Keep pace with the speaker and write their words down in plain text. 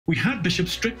We had Bishop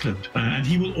Strickland, and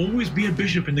he will always be a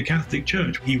bishop in the Catholic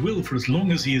Church. He will, for as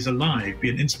long as he is alive, be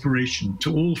an inspiration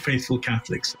to all faithful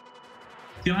Catholics.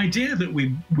 The idea that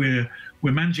we're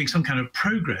managing some kind of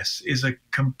progress is a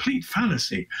complete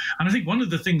fallacy. And I think one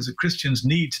of the things that Christians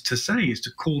need to say is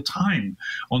to call time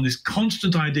on this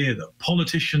constant idea that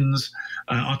politicians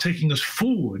are taking us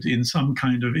forward in some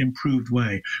kind of improved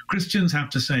way. Christians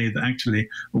have to say that actually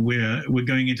we're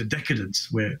going into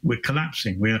decadence, we're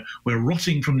collapsing, we're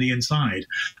rotting from the inside.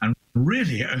 And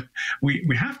really,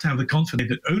 we have to have the confidence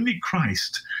that only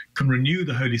Christ can renew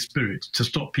the Holy Spirit to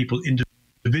stop people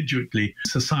individually,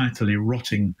 societally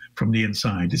rotting from the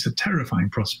inside. It's a terrifying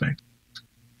prospect.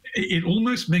 It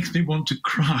almost makes me want to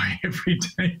cry every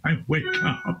day I wake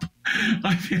up.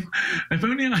 I feel, if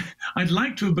only I'd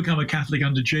like to have become a Catholic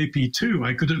under JP2,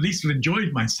 I could at least have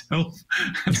enjoyed myself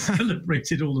and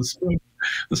celebrated all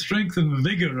the strength and the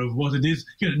vigor of what it is.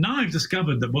 You know, now I've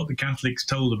discovered that what the Catholics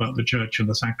told about the Church and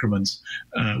the sacraments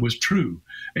was true.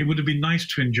 It would have been nice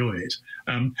to enjoy it.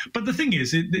 But the thing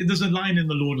is, there's a line in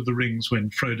The Lord of the Rings when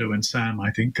Frodo and Sam,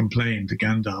 I think, complained to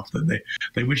Gandalf that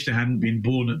they wished they hadn't been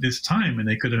born at this time and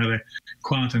they could have had a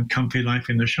quiet and comfy life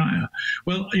in the Shire.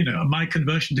 Well, you know, my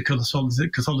conversion to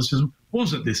Catholicism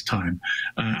was at this time.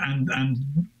 And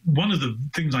one of the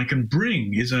things I can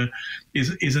bring is an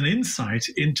insight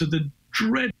into the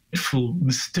dreadful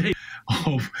mistake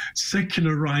of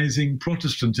secularizing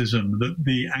Protestantism that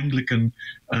the Anglican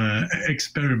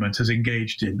experiment has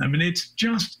engaged in. I mean, it's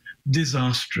just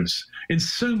disastrous in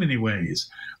so many ways.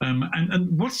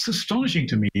 And what's astonishing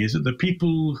to me is that the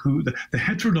people the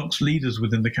heterodox leaders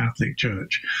within the Catholic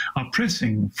Church are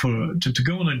pressing to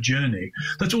go on a journey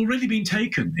that's already been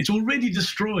taken. It's already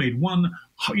destroyed one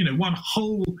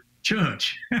whole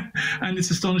church. And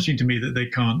it's astonishing to me that they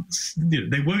can't,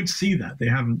 they won't see that.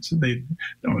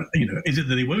 Is it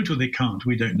that they won't or they can't?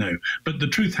 We don't know. But the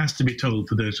truth has to be told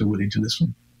for those who are willing to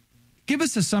listen. Give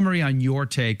us a summary on your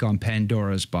take on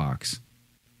Pandora's Box.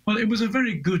 Well, it was a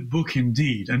very good book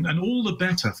indeed, and all the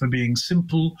better for being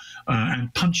simple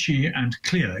and punchy and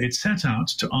clear. It set out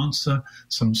to answer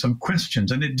some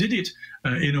questions, and it did it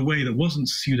in a way that wasn't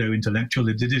pseudo-intellectual.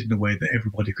 It did it in a way that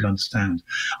everybody could understand.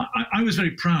 I was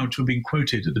very proud to have been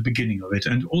quoted at the beginning of it,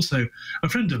 and also a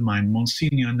friend of mine,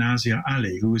 Monsignor Nazir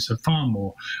Ali, who is a far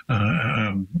more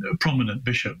prominent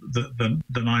bishop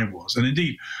than I was, and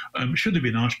indeed should have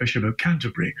been Archbishop of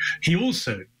Canterbury. He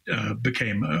also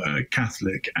became a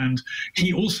Catholic, and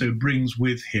he also brings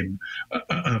with him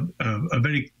a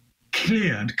very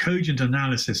clear and cogent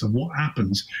analysis of what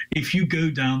happens if you go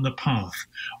down the path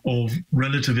of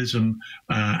relativism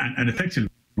and effectively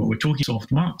what we're talking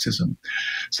soft Marxism.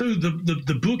 So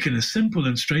the book, in a simple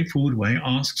and straightforward way,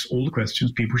 asks all the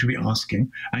questions people should be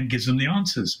asking and gives them the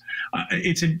answers.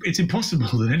 It's impossible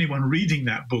that anyone reading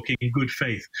that book in good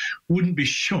faith wouldn't be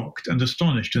shocked and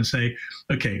astonished and say,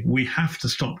 okay, we have to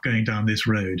stop going down this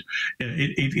road.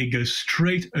 It goes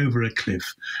straight over a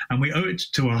cliff, and we owe it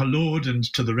to our Lord and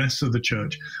to the rest of the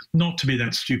Church not to be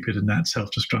that stupid and that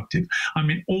self-destructive. I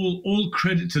mean, all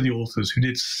credit to the authors who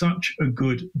did such a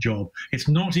good job. It's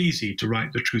not easy to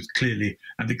write the truth clearly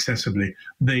and accessibly.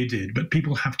 They did, but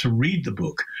people have to read the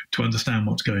book to understand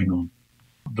what's going on.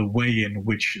 The way in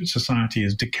which society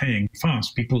is decaying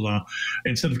fast. People are,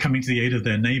 instead of coming to the aid of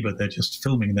their neighbor, they're just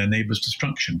filming their neighbor's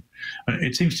destruction.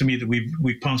 It seems to me that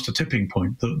we've passed a tipping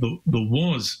point. There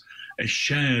was a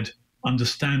shared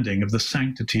understanding of the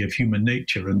sanctity of human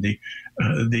nature and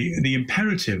the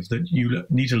imperative that you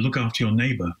need to look after your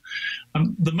neighbor.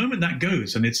 The moment that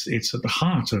goes, and it's at the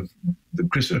heart of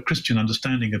a Christian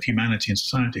understanding of humanity and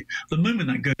society, the moment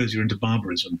that goes, you're into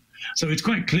barbarism. So it's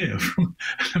quite clear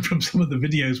from some of the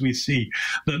videos we see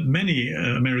that many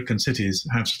American cities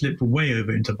have slipped way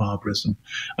over into barbarism.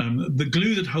 The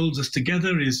glue that holds us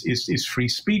together is free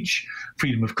speech,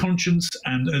 freedom of conscience,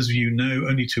 and as you know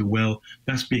only too well,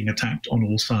 that's being attacked on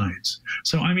all sides.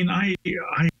 So I mean, I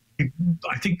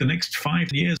think the next 5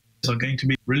 years are going to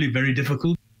be really very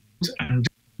difficult, and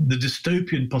the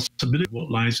dystopian possibility of what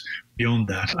lies beyond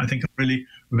that, I think, are really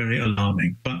very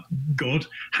alarming. But God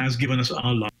has given us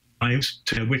our lives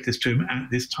to witness to him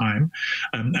at this time,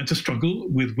 and to struggle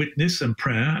with witness and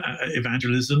prayer,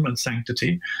 evangelism and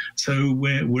sanctity. So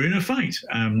we're in a fight,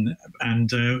 and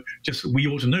just we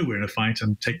ought to know we're in a fight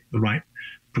and take the right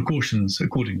precautions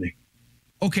accordingly.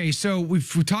 Okay, so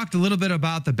we've talked a little bit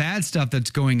about the bad stuff that's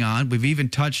going on. We've even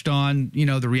touched on,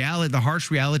 the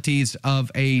harsh realities of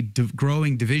a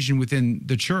growing division within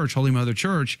the Church, Holy Mother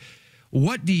Church.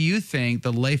 What do you think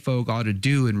the lay folk ought to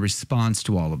do in response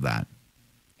to all of that?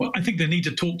 Well, I think they need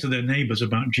to talk to their neighbors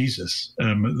about Jesus.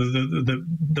 The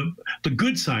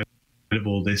good side of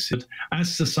all this is,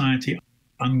 as society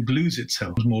unglues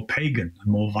itself, is more pagan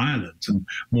and more violent and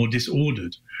more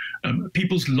disordered.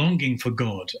 People's longing for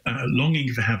God,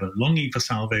 longing for heaven, longing for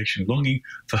salvation, longing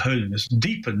for holiness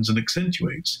deepens and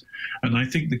accentuates. And I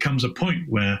think there comes a point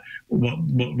where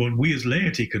what we as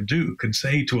laity can do, can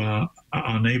say to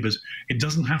our neighbors, it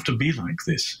doesn't have to be like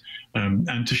this,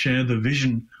 and to share the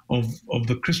vision of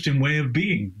the Christian way of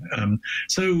being.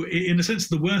 So in a sense,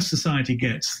 the worse society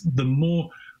gets, the more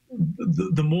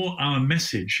our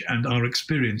message and our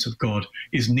experience of God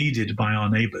is needed by our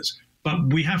neighbors.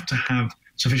 But we have to have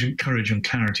sufficient courage and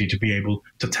clarity to be able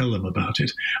to tell them about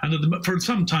it. And for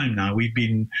some time now, we've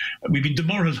been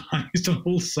demoralized on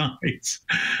all sides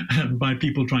by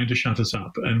people trying to shut us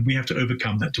up, and we have to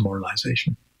overcome that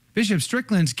demoralization. Bishop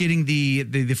Strickland's getting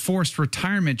the forced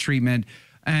retirement treatment,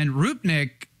 and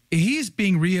Rupnik, he's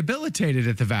being rehabilitated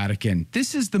at the Vatican.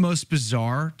 This is the most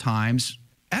bizarre times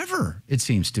ever, it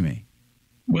seems to me.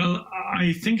 Well,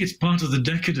 I think it's part of the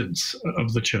decadence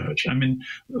of the church. I mean,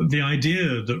 the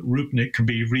idea that Rupnik can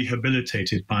be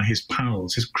rehabilitated by his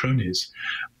pals, his cronies,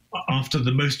 after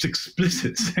the most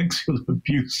explicit sexual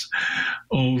abuse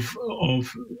of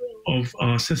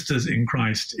our sisters in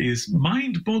Christ is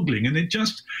mind-boggling. And it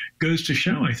just goes to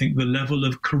show, I think, the level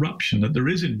of corruption that there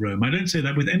is in Rome. I don't say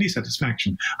that with any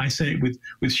satisfaction. I say it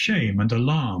with shame and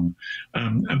alarm.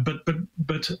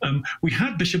 But we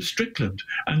had Bishop Strickland,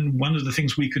 and one of the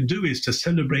things we can do is to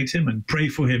celebrate him and pray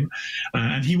for him.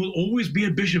 And he will always be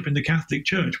a bishop in the Catholic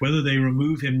Church, whether they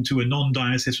remove him to a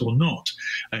non-diocese or not.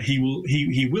 He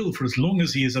will, for as long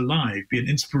as he is alive, be an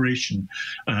inspiration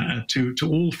to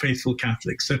all faithful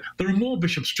Catholics. So there are more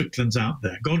Bishop Stricklands out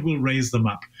there. God will raise them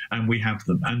up, and we have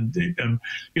them. And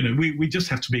we just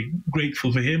have to be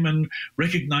grateful for him and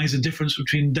recognize the difference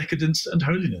between decadence and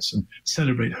holiness, and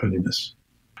celebrate holiness.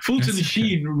 Fulton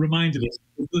Sheen reminded us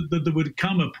that there would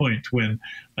come a point when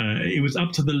it was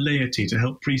up to the laity to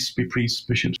help priests be priests,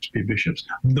 bishops be bishops.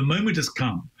 The moment has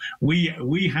come.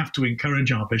 We have to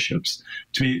encourage our bishops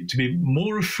to be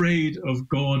more afraid of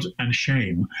God and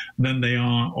shame than they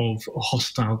are of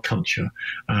hostile culture,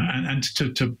 and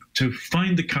to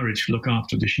find the courage to look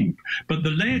after the sheep. But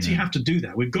the laity have to do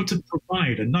that. We've got to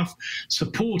provide enough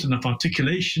support, enough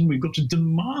articulation. We've got to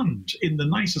demand in the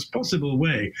nicest possible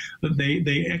way that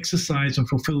they exercise and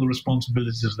fulfill the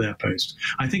responsibilities of their post.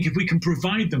 I think if we can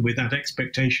provide them with that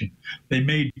expectation, they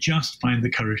may just find the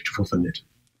courage to fulfill it.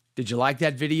 Did you like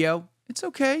that video? It's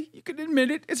okay. You can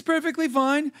admit it. It's perfectly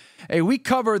fine. Hey, we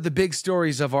cover the big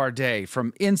stories of our day,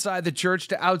 from inside the church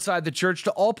to outside the church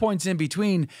to all points in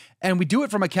between, and we do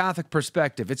it from a Catholic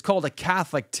perspective. It's called A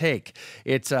Catholic Take.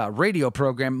 It's a radio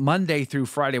program Monday through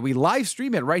Friday. We live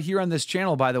stream it right here on this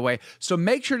channel, by the way, so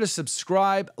make sure to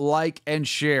subscribe, like, and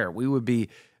share. We would be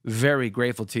very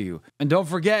grateful to you. And don't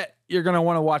forget, you're going to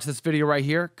want to watch this video right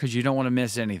here because you don't want to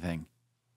miss anything.